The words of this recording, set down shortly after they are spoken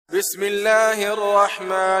بسم الله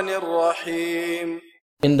الرحمن الرحيم.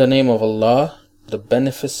 In the name of Allah, the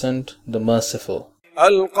Beneficent, the Merciful.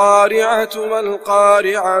 القارعة ما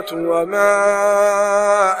القارعة وما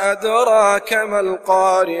أدراك ما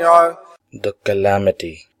القارعة. The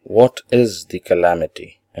calamity. What is the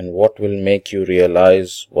calamity? And what will make you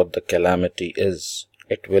realize what the calamity is?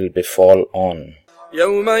 It will befall on.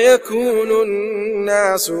 يوم يكون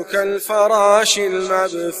الناس كالفراش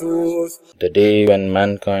المبثوث. The day when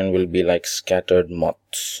mankind will be like scattered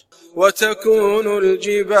moths. وتكون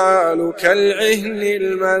الجبال كالعهن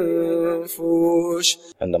المنفوش.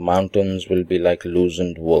 And the mountains will be like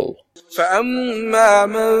loosened wool. فأما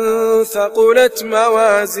من ثقلت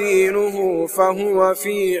موازينه فهو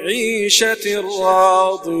في عيشة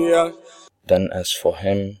راضية. Then as for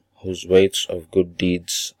him whose weights of good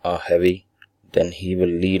deeds are heavy, then he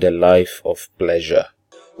will lead a life of pleasure.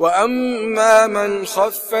 وأما من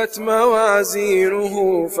خفت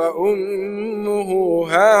موازينه فأمه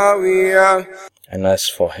هاوية. And as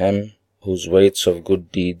for him whose weights of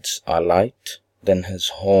good deeds are light, then his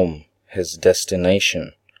home, his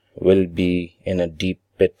destination, will be in a deep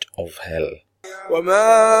pit of hell. وما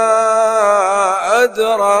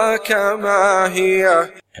أدراك ما هي.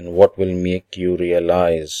 And what will make you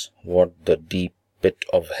realize what the deep pit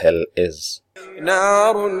of hell is?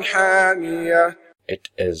 نار حامية. It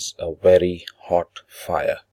is a very hot fire.